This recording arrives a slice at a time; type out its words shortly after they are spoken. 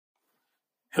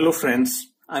Hello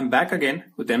friends, I'm back again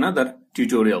with another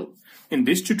tutorial. In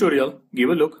this tutorial, give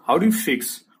a look how do you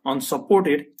fix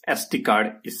unsupported SD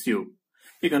card issue.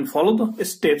 You can follow the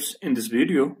steps in this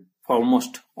video for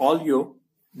almost all your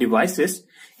devices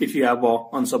if you have a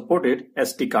unsupported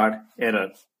SD card error.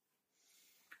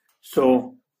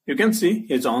 So you can see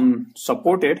it's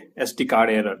unsupported SD card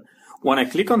error. When I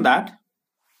click on that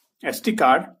SD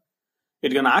card,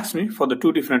 it's gonna ask me for the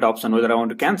two different options whether I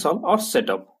want to cancel or set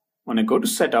up. When I go to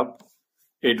setup,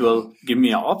 it will give me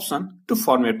an option to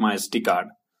format my SD card.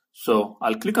 So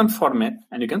I'll click on format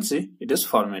and you can see it is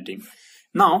formatting.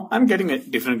 Now I'm getting a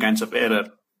different kinds of error,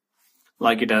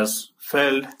 like it has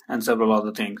failed and several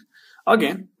other things.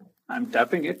 Again, I'm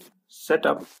tapping it,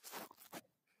 setup,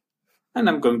 and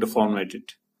I'm going to format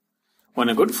it. When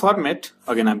I go to format,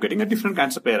 again I'm getting a different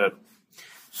kinds of error.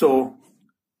 So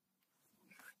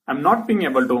I'm not being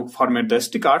able to format the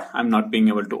SD card, I'm not being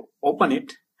able to open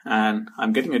it, and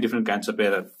I'm getting a different kinds of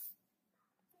error.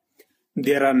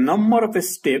 There are a number of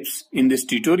steps in this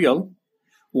tutorial.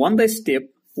 Either step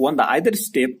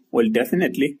will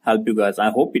definitely help you guys.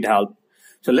 I hope it helped.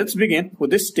 So let's begin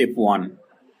with this step 1.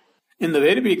 In the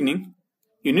very beginning,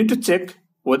 you need to check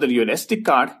whether your SD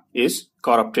card is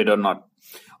corrupted or not.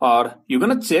 Or you're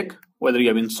gonna check whether you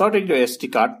have inserted your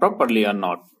SD card properly or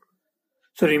not.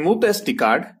 So remove the SD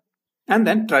card and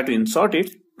then try to insert it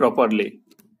properly.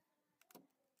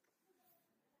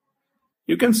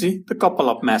 You can see the couple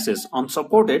of messages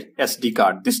unsupported SD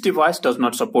card. This device does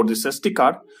not support this SD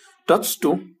card. Touch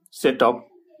to set up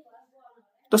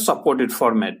the supported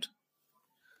format.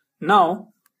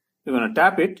 Now you're going to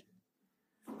tap it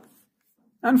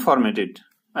and format it.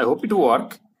 I hope it will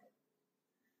work.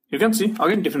 You can see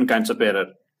again different kinds of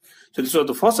error. So this was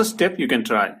the first step you can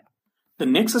try. The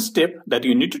next step that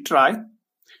you need to try,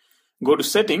 go to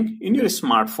setting in your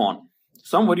smartphone.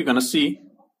 Somewhere you're going to see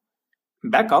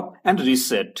backup and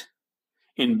reset.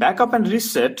 In backup and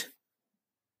reset,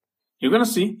 you're going to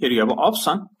see here you have an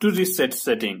option to reset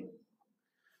setting.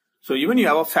 So even you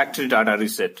have a factory data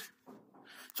reset.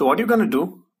 So what you're going to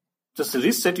do, just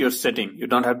reset your setting. You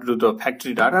don't have to do the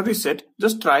factory data reset.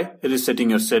 Just try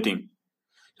resetting your setting.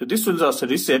 So this will just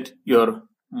reset your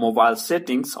mobile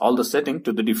settings, all the settings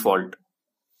to the default.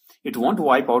 It won't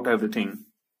wipe out everything.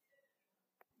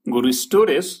 Go to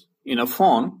storage in a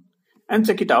phone and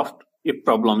check it out if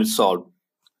problem is solved.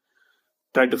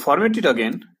 Try to format it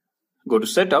again. Go to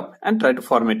setup and try to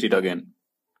format it again.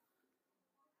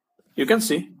 You can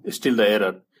see still the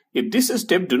error. If this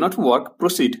step do not work,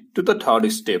 proceed to the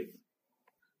third step.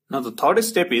 Now the third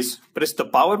step is press the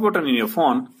power button in your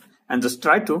phone and just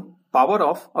try to power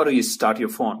off or restart your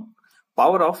phone.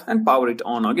 Power off and power it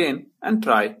on again and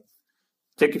try.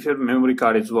 Check if your memory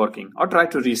card is working or try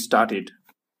to restart it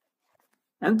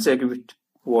and check if it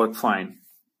works fine.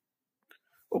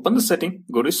 Open the setting,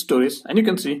 go to storage, and you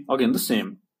can see again the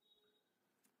same.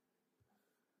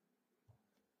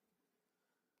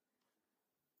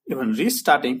 Even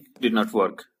restarting did not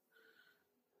work.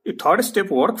 The third step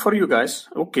worked for you guys.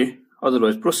 Okay,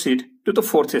 otherwise proceed to the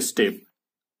fourth step.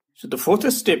 So the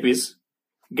fourth step is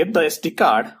get the SD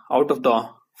card out of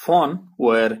the phone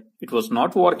where it was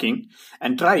not working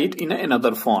and try it in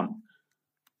another phone.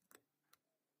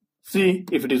 See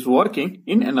if it is working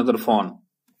in another phone.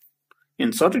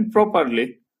 Insert it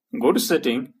properly, go to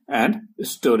setting and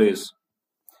storage.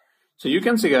 So you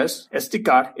can see guys, SD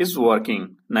card is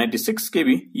working. 96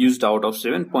 KB used out of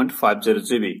 7.50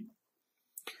 GB.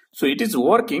 So it is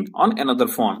working on another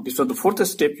phone. This was the fourth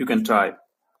step you can try.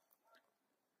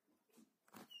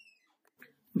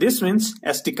 This means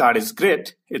SD card is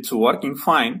great. It's working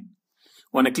fine.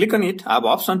 When I click on it, I have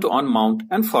option to unmount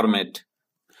and format.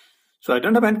 So I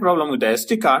don't have any problem with the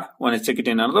SD card when I check it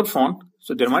in another phone.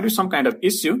 So there might be some kind of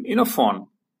issue in a phone.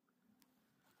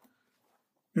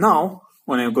 Now,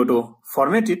 when I go to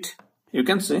format it, you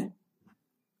can see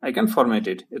I can format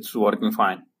it. It's working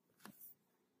fine.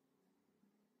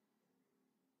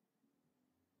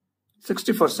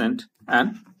 60%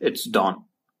 and it's done.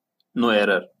 No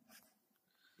error.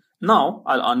 Now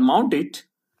I'll unmount it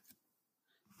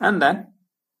and then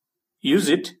use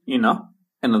it in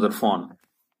another phone.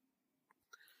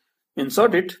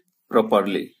 Insert it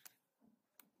properly.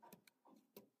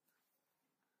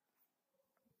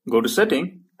 Go to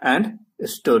setting and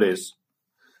storage.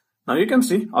 Now you can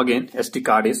see again SD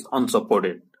card is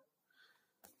unsupported.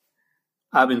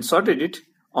 I have inserted it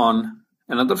on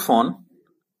another phone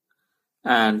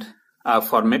and I have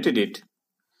formatted it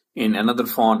in another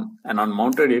phone and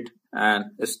unmounted it,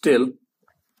 and still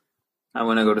I'm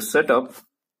going to go to setup.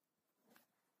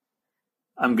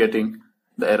 I'm getting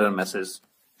the error message.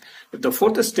 If the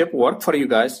fourth step worked for you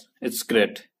guys, it's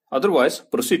great. Otherwise,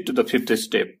 proceed to the fifth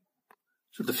step.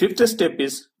 So the fifth step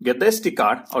is get the SD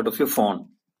card out of your phone.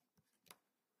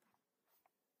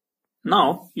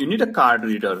 Now you need a card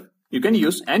reader. You can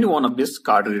use any one of this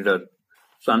card reader.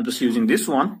 So I'm just using this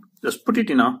one. Just put it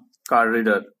in a card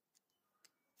reader.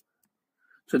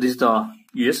 So this is the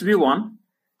USB one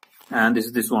and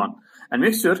this one. And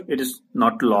make sure it is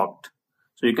not locked.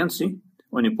 So you can see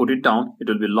when you put it down, it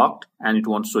will be locked and it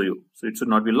won't show you. So it should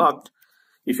not be locked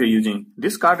if you're using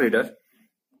this card reader.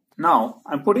 Now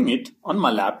I'm putting it on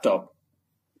my laptop.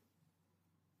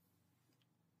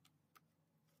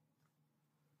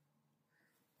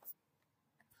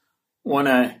 When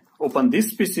I open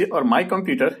this PC or my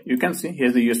computer, you can see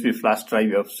here's the USB flash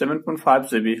drive of 7.5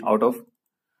 GB out of,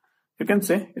 you can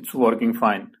say it's working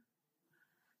fine.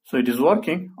 So it is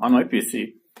working on my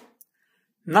PC.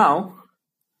 Now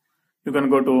you can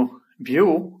go to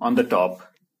view on the top.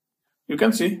 You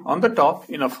can see on the top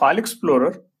in a file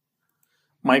explorer,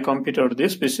 my computer or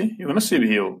this PC, you're going to see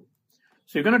view.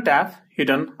 So you're going to tap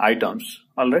hidden items.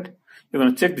 Alright. You're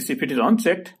going to check this. If it is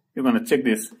unchecked, you're going to check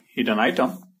this hidden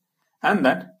item. And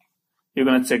then you're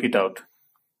going to check it out.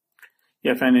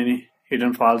 If any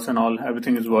hidden files and all,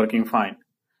 everything is working fine.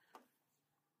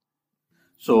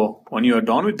 So when you are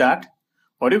done with that,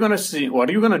 what are you going to see? What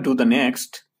are you going to do the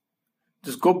next?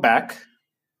 Just go back.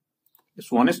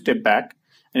 Just one step back.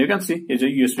 And you can see it's a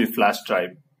USB flash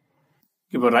drive.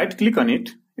 Give a right click on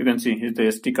it. You can see it's the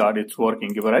SD card. It's working.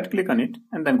 Give a right click on it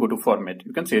and then go to format.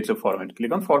 You can see it's a format.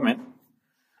 Click on format.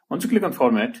 Once you click on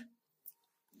format,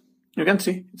 you can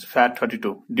see it's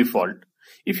FAT32 default.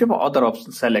 If you have other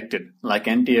options selected like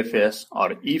NTFS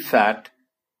or eFAT,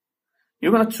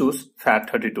 you're going to choose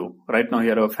FAT32. Right now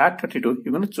here I have FAT32.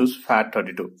 You're going to choose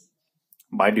FAT32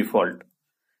 by default.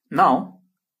 Now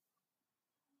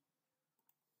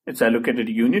it's allocated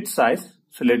unit size,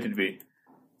 so let it be.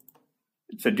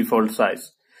 It's a default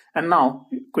size. And now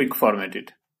quick format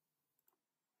it.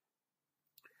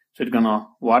 So it's going to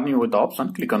warn you with the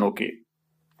option. Click on OK.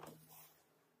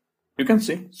 You can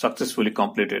see successfully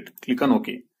completed. Click on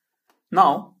OK.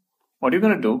 Now, what you're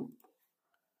going to do,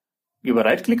 give a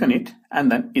right click on it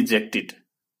and then eject it.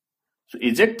 So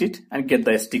eject it and get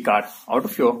the SD card out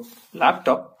of your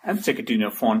laptop and check it in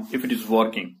your phone if it is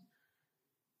working.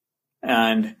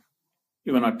 And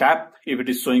you're going to tap, if it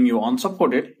is showing you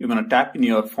unsupported, you're going to tap in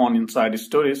your phone inside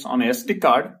storage on a SD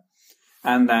card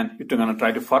and then you're going to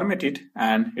try to format it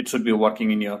and it should be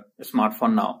working in your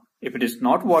smartphone now. If it is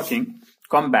not working,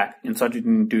 come back, insert it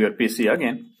into your PC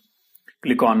again,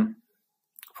 click on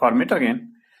format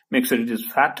again, make sure it is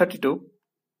FAT32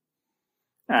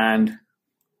 and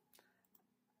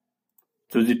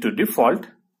choose it to default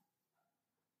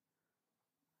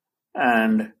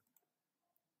and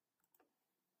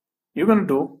you're going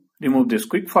to remove this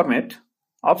quick format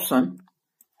option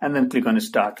and then click on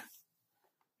start.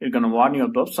 It's going to warn you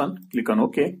of the option, click on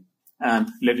OK and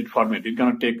let it format. It's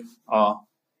going to take a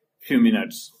few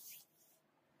minutes.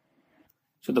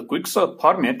 So the quick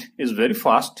format is very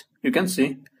fast. You can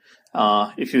see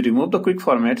if you remove the quick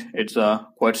format, it's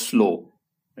quite slow.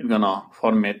 It's gonna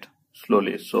format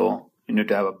slowly. So you need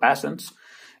to have a patience.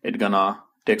 It's gonna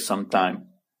take some time.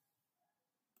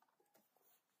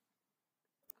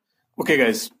 Okay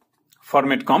guys,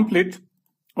 format complete.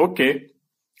 Okay,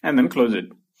 and then close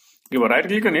it. Give a right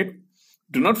click on it.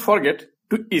 Do not forget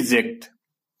to eject.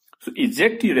 So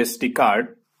eject your SD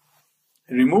card.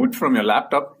 Remove it from your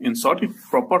laptop, insert it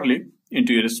properly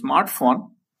into your smartphone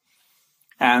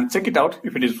and check it out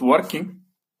if it is working.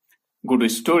 Go to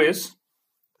storage,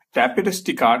 tap your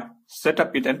SD card, set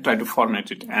up it and try to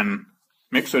format it and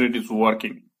make sure it is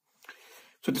working.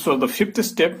 So this was the fifth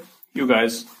step you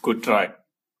guys could try.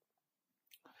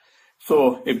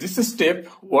 So if this step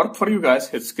worked for you guys,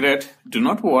 it's great. Do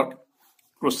not work,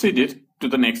 proceed it to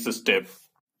the next step.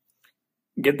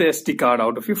 Get the SD card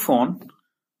out of your phone.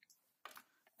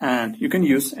 And you can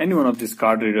use any one of this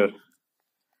card reader.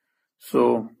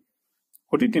 So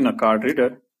put it in a card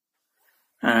reader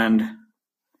and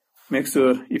make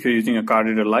sure if you're using a card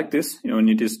reader like this, when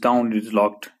it is down, it is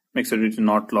locked. Make sure it is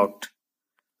not locked.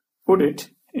 Put it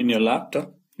in your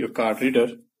laptop, your card reader.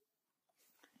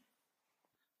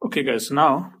 Okay guys,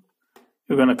 now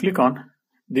you're going to click on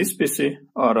this PC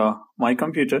or my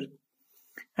computer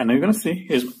and you're going to see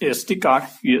is SD card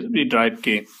USB drive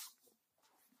key.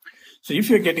 So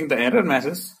if you're getting the error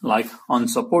message like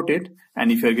unsupported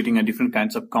and if you're getting a different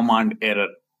kinds of command error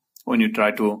when you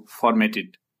try to format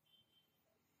it.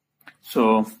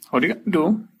 So what you're going to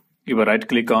do, give a right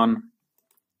click on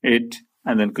it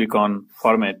and then click on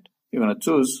format. You're going to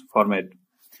choose format.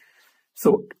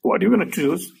 So what you're going to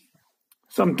choose,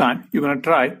 sometime you're going to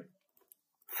try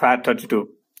FAT32.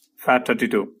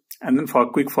 FAT32, and then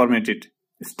for quick format it,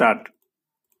 start,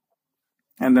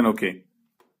 and then OK.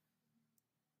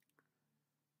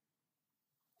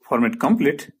 Format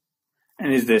complete,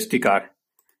 and is the SD card.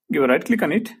 Give a right click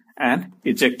on it and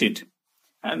eject it,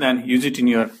 and then use it in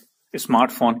your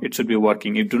smartphone. It should be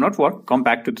working. If do not work, come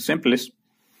back to the same place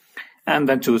and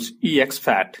then choose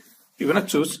exFAT. You're gonna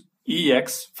choose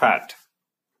exFAT,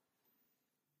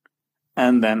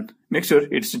 and then make sure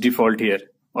it's default here.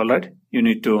 All right, you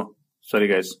need to, sorry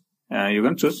guys, you're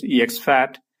gonna choose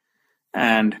exFAT,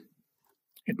 and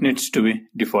it needs to be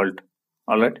default.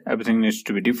 All right, everything needs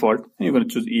to be default, and you're gonna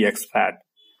choose exFAT,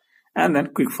 and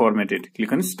then quick format it.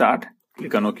 Click on start,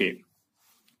 click on OK.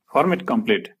 Format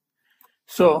complete.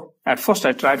 So at first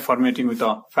I tried formatting with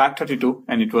a FAT32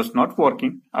 and it was not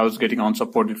working. I was getting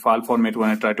unsupported file format. When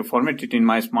I tried to format it in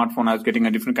my smartphone, I was getting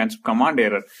a different kinds of command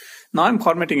error. Now I'm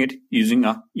formatting it using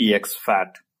a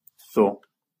exFAT. So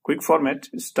quick format,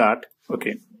 start,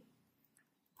 OK.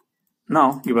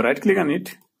 Now give a right click on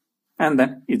it and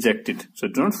then eject it. So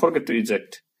don't forget to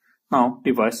eject. Now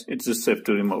device, it's just safe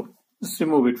to remove. Just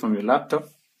remove it from your laptop.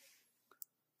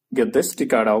 Get the SD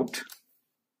card out.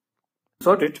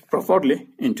 Insert it properly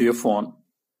into your phone.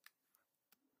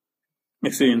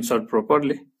 Make sure you insert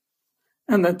properly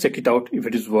and then check it out if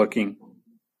it is working.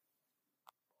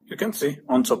 You can see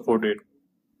unsupported,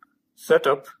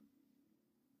 setup,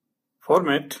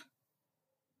 format,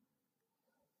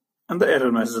 and the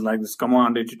error message like this: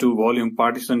 command 82 volume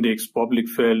partition disk public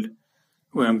failed.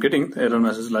 Where I'm getting the error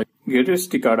message like get your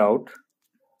SD card out,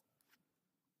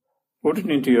 put it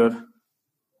into your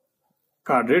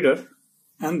card reader,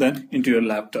 and then into your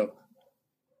laptop.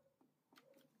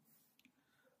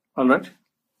 Alright,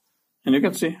 and you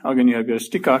can see again you have your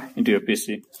SD card into your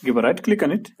PC. Give a right click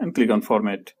on it and click on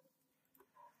format.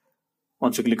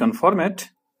 Once you click on format,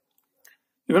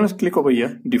 you're going to click over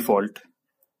here default,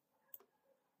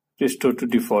 restore to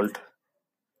default.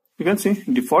 You can see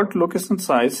default location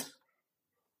size.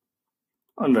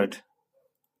 Alright,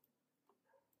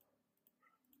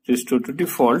 restore to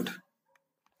default.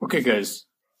 Okay guys,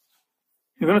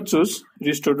 you're going to choose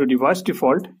restore to device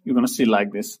default. You're going to see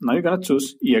like this. Now you're going to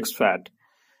choose exFAT.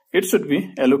 It should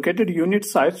be allocated unit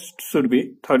size should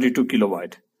be 32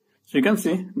 kilobyte. So you can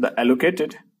see the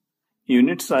allocated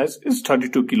unit size is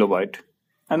 32 kilobyte.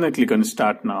 And then click on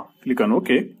start now. Click on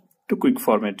OK to quick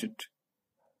format it.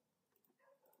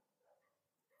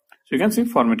 So you can see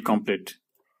format complete.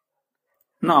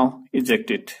 Now eject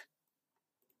it.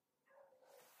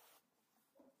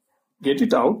 Get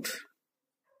it out.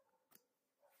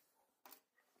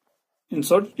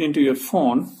 Insert it into your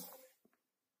phone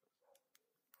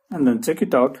and then check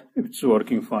it out if it's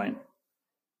working fine.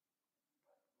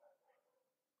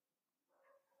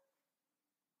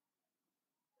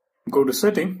 Go to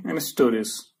setting and storage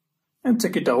and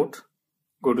check it out.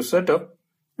 Go to setup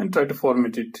and try to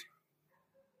format it.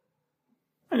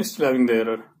 And it's still having the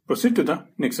error. Proceed to the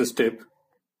next step.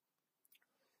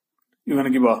 You're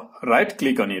going to give a right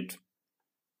click on it.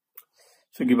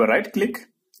 So give a right click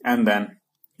and then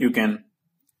you can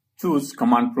choose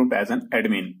command prompt as an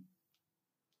admin.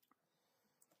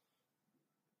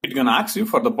 It's gonna ask you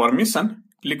for the permission.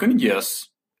 Click on yes.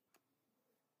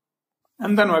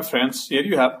 And then my friends, here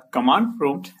you have command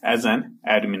prompt as an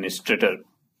administrator.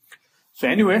 So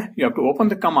anyway, you have to open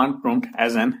the command prompt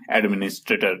as an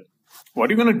administrator. What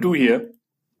you're gonna do here,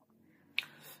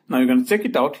 now you're gonna check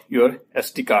it out your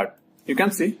SD card. You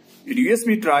can see your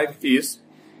USB drive is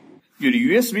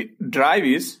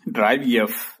drive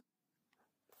F.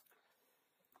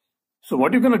 So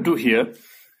what you're going to do here,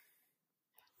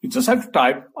 you just have to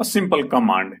type a simple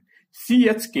command,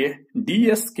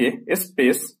 chkdsk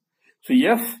space. So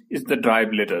F is the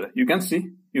drive letter. You can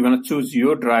see you're going to choose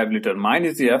your drive letter. Mine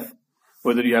is F.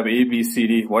 Whether you have A, B, C,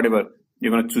 D, whatever,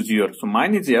 you're going to choose yours. So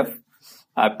mine is F.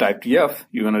 I've typed F.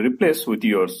 You're going to replace with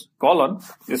yours. Colon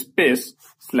space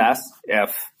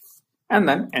 /F and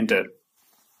then enter.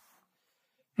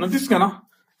 Now this is gonna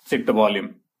check the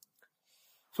volume.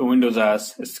 So Windows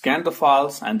has scanned the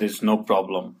files and there's no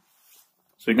problem.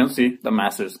 So you can see the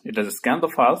message. It has scanned the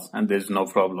files and there's no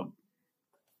problem.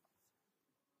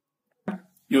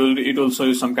 It will show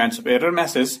you some kinds of error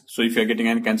message. So if you're getting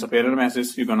any kinds of error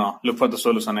message, you're gonna look for the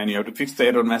solution and you have to fix the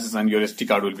error message and your SD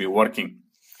card will be working.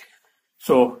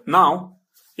 So now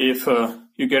if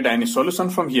you get any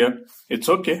solution from here, it's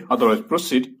okay. Otherwise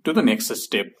proceed to the next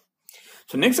step.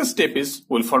 So next step is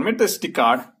we'll format the SD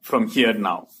card from here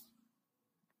now.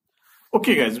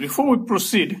 Okay guys, before we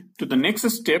proceed to the next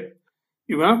step,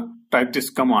 you're gonna type this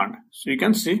command. So you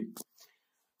can see,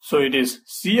 so it is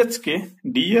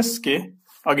chkdsk,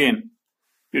 again,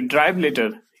 your drive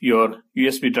letter your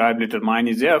USB drive letter. Mine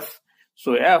is F.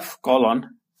 So F:/F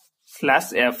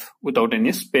without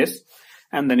any space.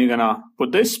 And then you're gonna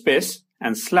put the space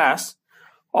and slash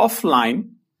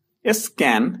offline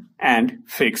scan and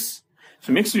fix.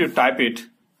 So make sure you type it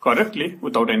correctly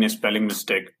without any spelling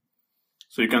mistake.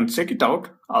 So you can check it out.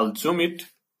 I'll zoom it.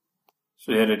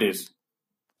 So here it is.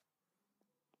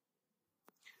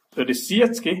 So it is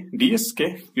CHK,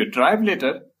 DSK, your drive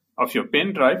letter of your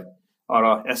pen drive or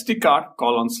a SD card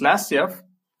 :/F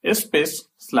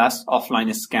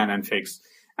space/offline scan and fix.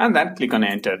 And then click on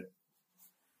enter.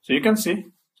 So you can see,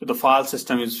 so the file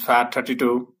system is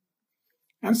FAT32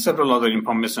 and several other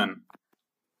information.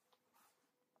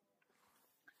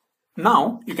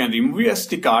 Now you can remove your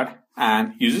SD card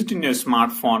and use it in your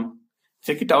smartphone.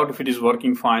 Check it out if it is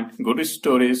working fine. Go to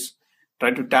storage,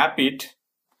 try to tap it.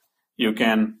 You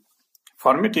can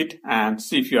format it and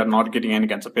see if you are not getting any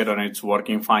kinds of error and it's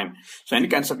working fine. So any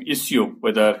kinds of issue,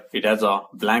 whether it has a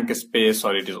blank space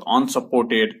or it is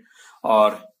unsupported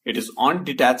or it is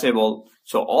undetachable.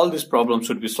 So all these problems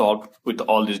should be solved with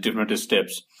all these different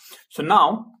steps. So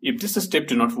now if this step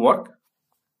do not work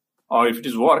or if it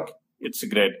is work, it's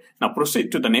great. Now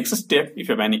proceed to the next step. If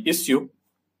you have any issue,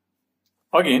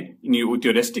 again with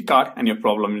your SD card and your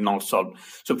problem is now solved.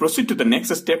 So proceed to the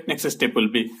next step. Next step will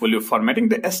be formatting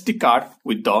the SD card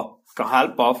with the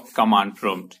help of command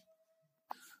prompt.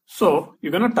 So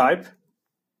you're gonna type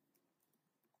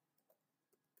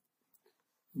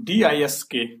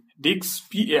disk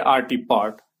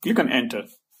part. Click on enter.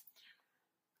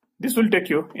 This will take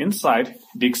you inside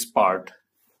disk part.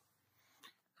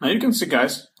 Now you can see,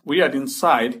 guys, we are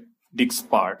inside disk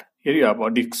part. Here you have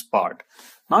our disk part.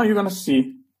 Now you're gonna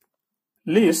see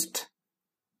list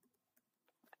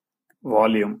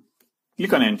volume.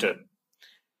 Click on enter.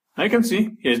 Now you can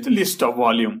see here's the list of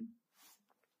volume.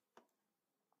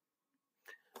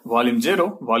 Volume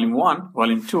 0, volume 1,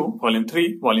 volume 2, volume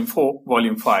 3, volume 4,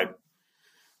 volume 5.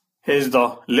 Here's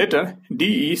the letter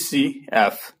D, E, C,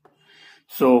 F.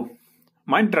 So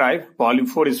my drive volume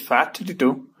 4 is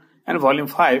FAT32 and volume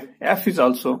 5 F is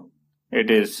also,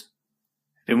 it is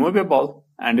removable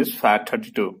and is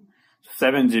FAT32.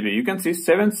 7 GB. You can see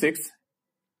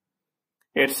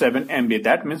 7687 MB.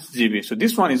 That means GB. So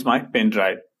this one is my pen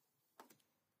drive.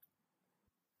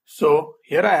 So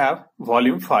here I have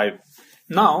volume 5.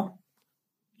 Now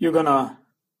you're gonna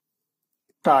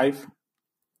type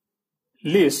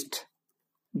list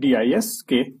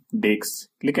disk disks.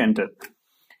 Click enter.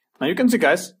 Now you can see,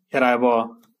 guys, here I have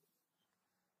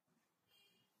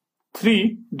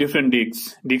 3 different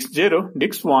disks, disk 0,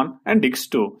 disk 1 and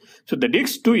disk 2. So the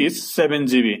disk 2 is 7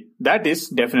 GB. That is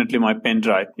definitely my pen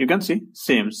drive. You can see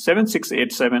same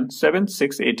 7687,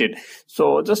 7688.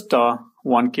 So just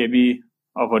 1 KB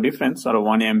of a difference or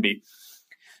 1 MB.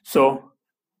 So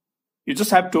you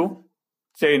just have to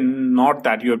say not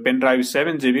that your pen drive is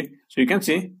 7 GB. So you can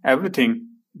see everything.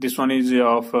 This one is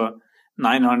of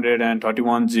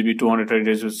 931 GB,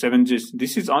 237 GB.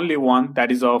 This is only one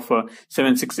that is of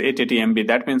 76880 MB.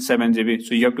 That means 7 GB.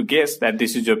 So you have to guess that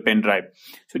this is your pen drive.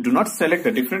 So do not select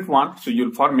a different one. So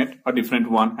you'll format a different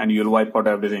one and you'll wipe out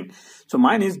everything. So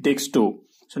mine is disk 2.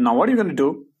 So now what you're going to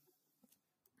do?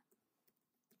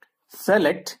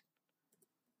 Select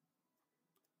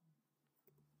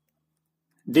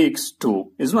disk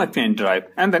 2 is my pen drive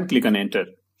and then click on enter.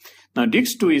 Now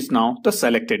disk 2 is now the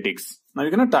selected disk. Now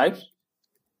you're going to type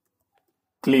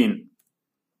clean.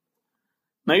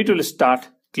 Now it will start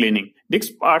cleaning.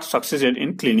 Disk part succeeded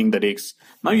in cleaning the disks.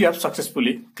 Now you have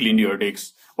successfully cleaned your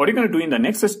disks. What are you going to do in the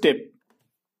next step?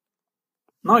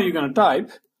 Now you're going to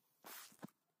type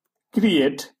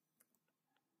create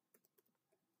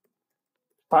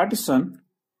partition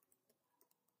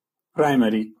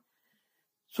primary.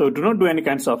 So do not do any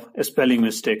kinds of spelling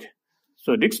mistake.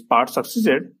 So disk part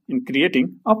succeeded in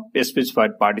creating a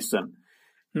specified partition.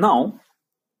 Now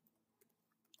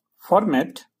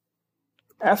format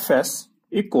fs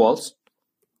equals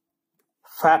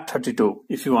FAT32.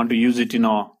 If you want to use it in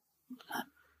a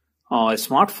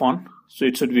smartphone, so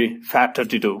it should be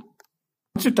FAT32.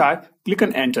 Once you type, click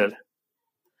on enter.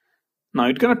 Now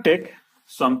it's gonna take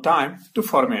some time to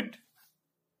format.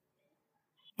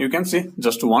 You can see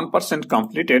just 1%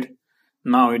 completed.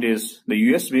 Now it is the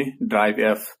USB drive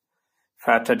F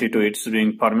FAT32. It's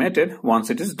being formatted. Once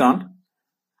it is done,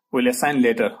 we'll assign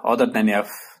later other than F.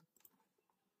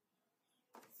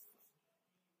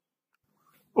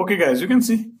 Okay guys, you can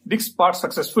see disk part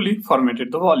successfully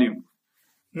formatted the volume.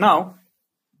 Now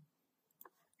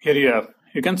here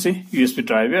you can see USB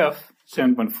drive F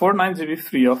 7.49 GB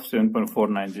free of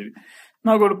 7.49 GB.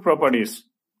 Now go to properties.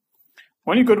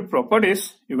 When you go to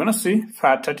properties, you're gonna see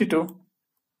FAT32.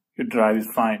 your drive is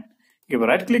fine. Give a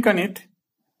right click on it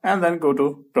and then go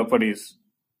to properties.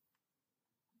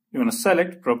 You're going to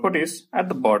select properties at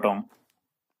the bottom.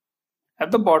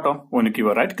 At the bottom, when you give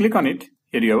a right click on it,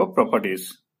 here you have a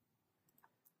properties.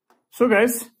 So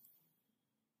guys,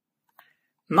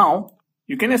 now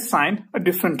you can assign a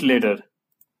different letter.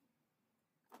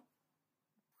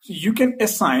 So you can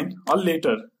assign a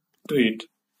letter to it.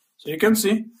 So you can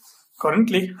see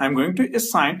currently I'm going to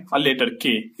assign a letter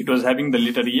K. It was having the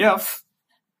letter F.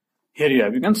 Here you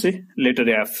have, you can see letter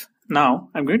F. Now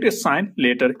I'm going to assign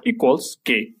letter equals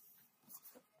K.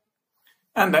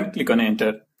 And then click on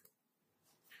enter.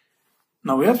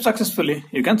 Now we have successfully,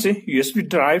 you can see USB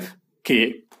drive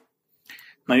K.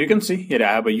 Now you can see here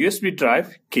I have a USB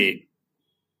drive K.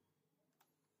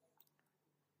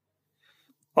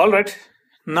 Alright,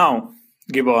 now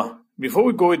before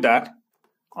we go with that,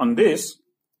 on this,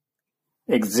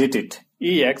 exit it,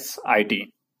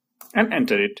 EXIT, and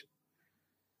enter it.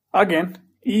 Again,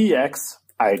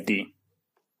 EXIT,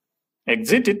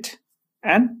 exit it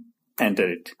and enter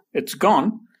it. It's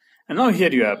gone. And now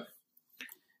here you have,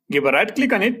 give a right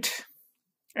click on it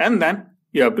and then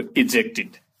you have to eject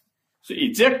it. So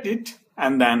eject it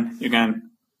and then you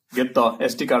can get the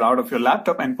SD card out of your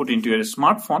laptop and put it into your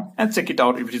smartphone and check it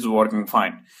out if it is working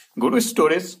fine. Go to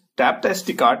storage, tap the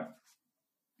SD card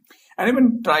and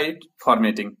even try it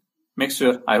formatting. Make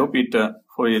sure, I hope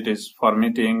it is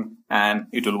formatting and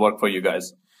it will work for you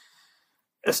guys.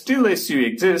 Still the issue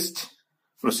exists.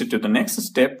 Proceed to the next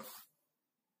step.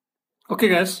 Okay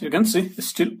guys, you can see it's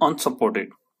still unsupported.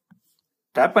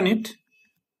 Tap on it.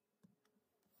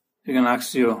 You can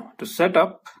ask you to set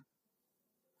up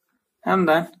and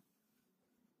then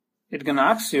it can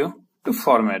ask you to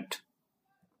format.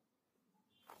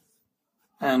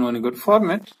 And when you go to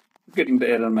format, getting the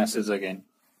error message again.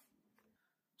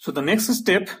 So the next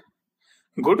step,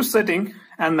 go to setting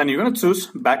and then you're going to choose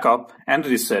backup and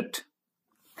reset.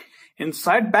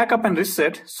 Inside backup and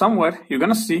reset, somewhere you're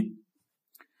going to see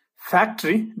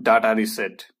factory data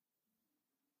reset.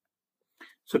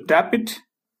 So tap it.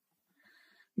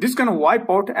 This is going to wipe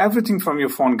out everything from your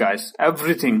phone, guys.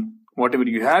 Everything. Whatever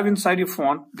you have inside your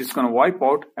phone, this is going to wipe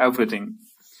out everything.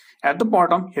 At the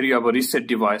bottom, here you have a reset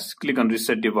device. Click on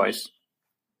reset device.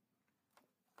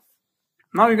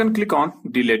 Now you can click on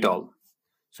delete all.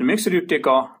 So make sure you take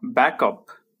a backup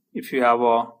if you have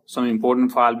some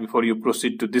important file before you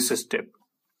proceed to this step.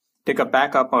 Take a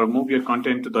backup or move your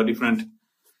content to the different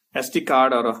SD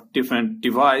card or a different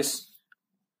device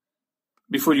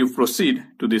before you proceed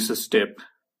to this step.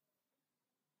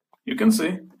 You can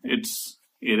see it's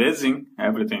erasing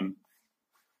everything.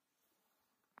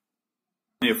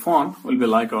 Your phone will be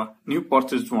like a new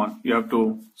purchased one. You have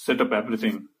to set up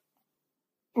everything.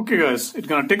 Okay guys, it's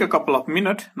gonna take a couple of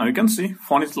minutes. Now you can see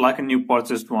phone is like a new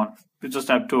purchased one. You just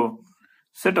have to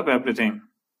set up everything.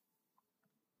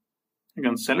 You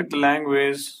can select the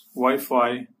language,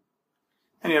 Wi-Fi,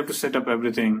 and you have to set up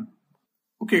everything.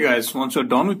 Okay guys, once you're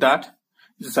done with that,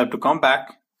 you just have to come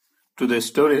back to the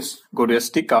storage, go to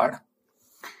SD card,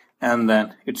 and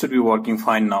then it should be working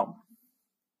fine now.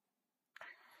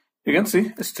 You can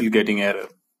see it's still getting error.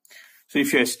 So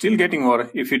if you are still getting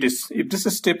error, if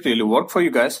this step really work for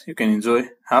you guys, you can enjoy,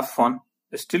 have fun.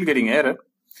 It's still getting error.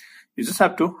 You just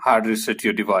have to hard reset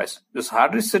your device. Just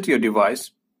hard reset your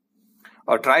device,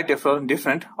 or try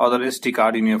different other SD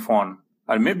card in your phone,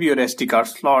 or maybe your SD card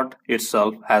slot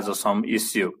itself has some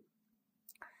issue.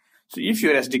 So if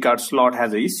your SD card slot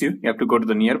has an issue, you have to go to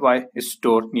the nearby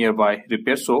store, nearby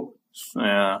repair shop,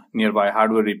 nearby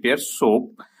hardware repair shop,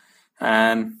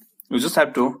 and you just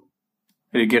have to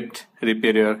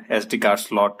repair your SD card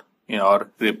slot,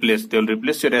 or they'll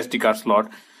replace your SD card slot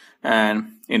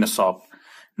and in a shop.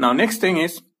 Now next thing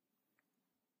is,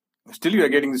 still you are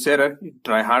getting this error,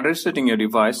 try hard resetting your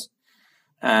device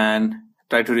and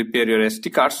try to repair your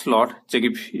SD card slot, check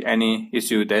if any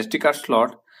issue with the SD card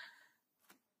slot.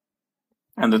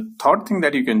 And the third thing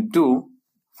that you can do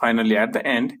finally at the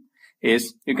end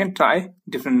is you can try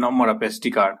different number of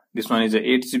SD card. This one is a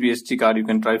 8GB SD card. You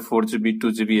can try 4GB,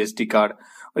 2GB SD card,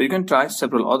 or you can try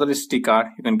several other SD card.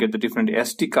 You can get the different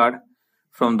SD card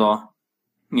from the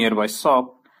nearby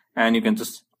shop, and you can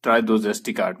just try those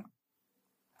SD card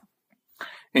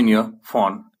in your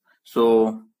phone.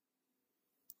 So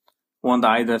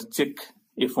check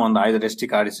if either SD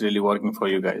card is really working for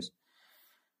you guys.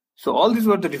 So all these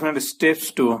were the different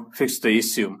steps to fix the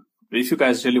issue. If you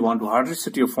guys really want to hard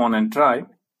reset your phone and try,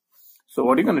 so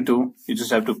what you're going to do, you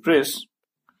just have to press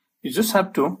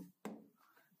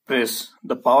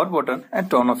the power button and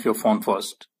turn off your phone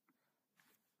first.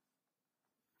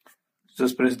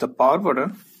 Just press the power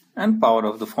button and power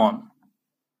off the phone.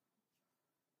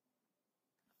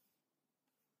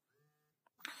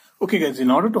 Okay guys, in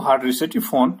order to hard reset your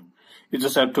phone, you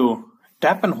just have to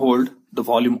tap and hold the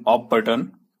volume up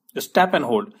button. Just tap and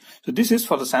hold. So this is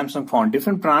for the Samsung phone.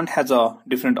 Different brand has a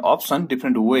different option,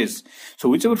 different ways. So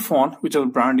whichever phone, whichever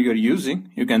brand you're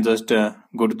using, you can just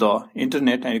go to the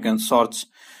internet and you can search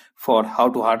for how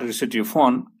to hard reset your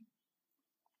phone.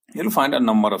 You'll find a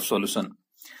number of solutions.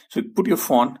 So you put your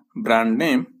phone brand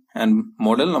name and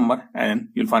model number and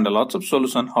you'll find a lots of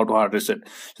solution how to hard reset.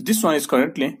 So this one is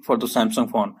currently for the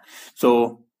Samsung phone.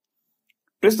 So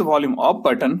press the volume up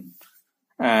button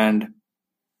and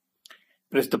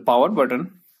press the power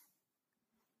button.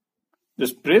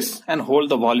 Just press and hold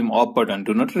the volume up button.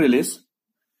 Do not release.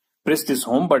 Press this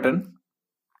home button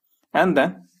and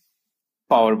then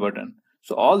power button.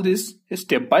 So all this is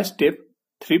step by step.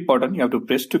 3 buttons you have to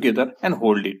press together and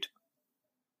hold it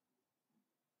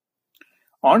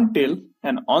until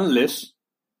and unless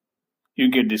you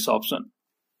get this option.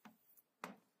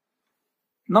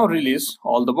 Now release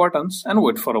all the buttons and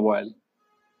wait for a while.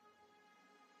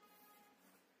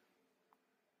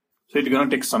 So it's gonna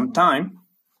take some time.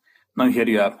 Now here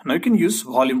you have. Now you can use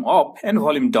volume up and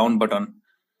volume down button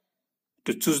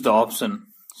to choose the option.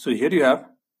 So here you have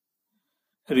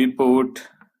reboot.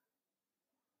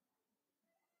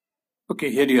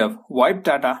 Okay, here you have wipe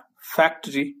data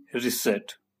factory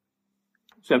reset.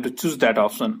 So you have to choose that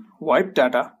option, wipe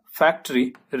data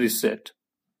factory reset.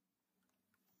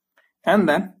 And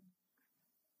then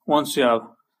once you have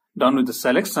done with the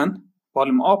selection,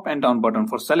 volume up and down button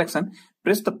for selection,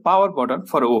 press the power button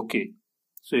for OK.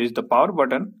 So here's the power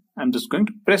button. I'm just going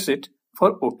to press it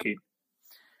for OK.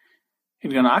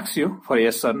 It's going to ask you for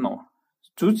yes or no.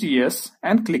 Choose yes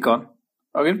and click on.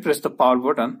 Again press the power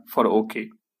button for OK.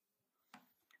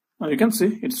 Now you can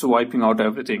see it's wiping out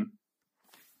everything.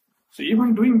 So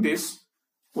even doing this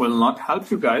will not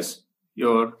help you guys.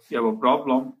 You have a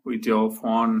problem with your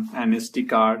phone and SD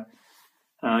card.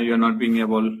 You're not being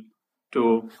able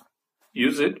to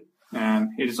use it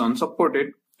and it is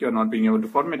unsupported. You're not being able to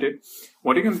format it.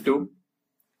 What you can do,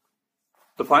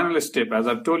 the final step, as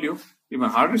I've told you, even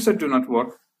hard reset do not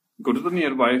work. Go to the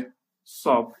nearby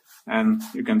shop and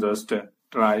you can just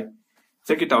try.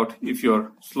 Check it out if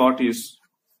your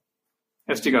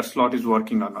SD card slot is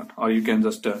working or not, or you can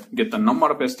just get the number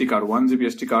of SD card, 1 GB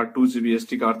SD card, 2 GB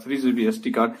SD card, 3 GB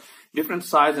SD card, different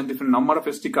size and different number of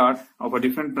SD card of a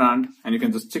different brand, and you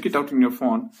can just check it out in your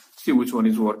phone, see which one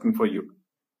is working for you.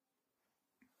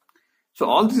 So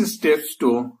all these steps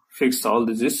to fix all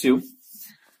this issue,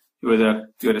 whether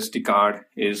your SD card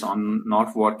is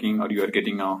not working, or you are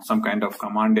getting some kind of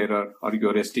command error, or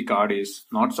your SD card is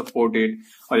not supported,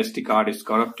 or SD card is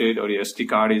corrupted, or your SD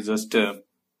card is just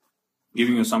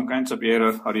giving you some kinds of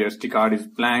error, or your SD card is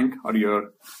blank, or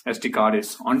your SD card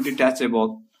is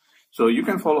undetachable. So you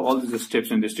can follow all these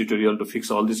steps in this tutorial to fix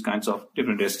all these kinds of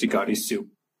different SD card issue.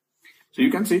 So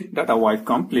you can see data wipe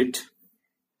complete.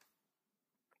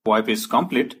 Wipe is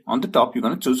complete. On the top, you're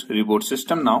going to choose reboot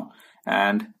system now,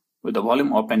 and with the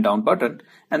volume up and down button,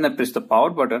 and then press the power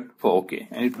button for OK,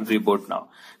 and it will reboot now.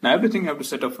 Now everything you have to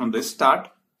set up from the start.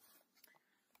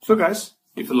 So guys,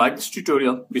 if you like this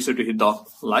tutorial, be sure to hit the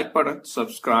like button,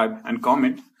 subscribe and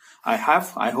comment. I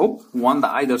hope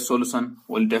either solution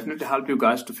will definitely help you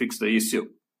guys to fix the issue.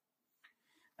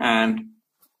 And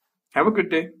have a good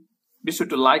day. Be sure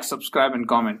to like, subscribe and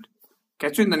comment.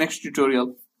 Catch you in the next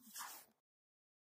tutorial.